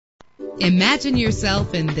Imagine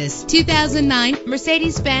yourself in this 2009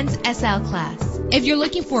 Mercedes-Benz SL Class. If you're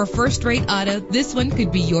looking for a first-rate auto, this one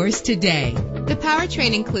could be yours today. The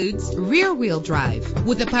powertrain includes rear-wheel drive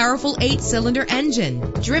with a powerful 8-cylinder engine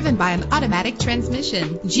driven by an automatic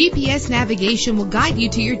transmission. GPS navigation will guide you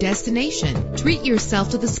to your destination. Treat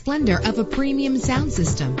yourself to the splendor of a premium sound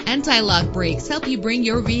system. Anti-lock brakes help you bring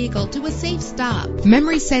your vehicle to a safe stop.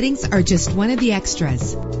 Memory settings are just one of the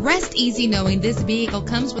extras. Rest easy knowing this vehicle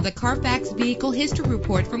comes with a Carfax Vehicle History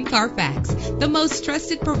Report from Carfax, the most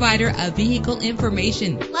trusted provider of vehicle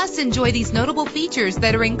information. Plus, enjoy these notable features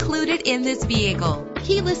that are included in this vehicle: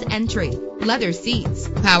 keyless entry, leather seats,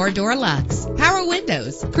 power door locks, power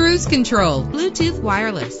windows, cruise control, Bluetooth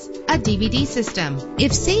wireless, a DVD system.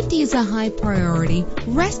 If safety is a high priority,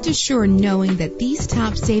 rest assured knowing that these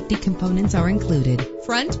top safety components are included: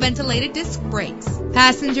 front ventilated disc brakes,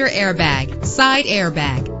 passenger airbag, side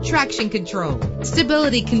airbag, traction control,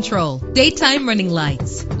 stability control, daytime running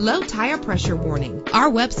lights, low tire pressure warning. Our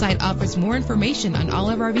website offers more information on all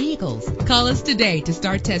of our vehicles. Call us today to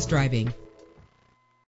start test driving.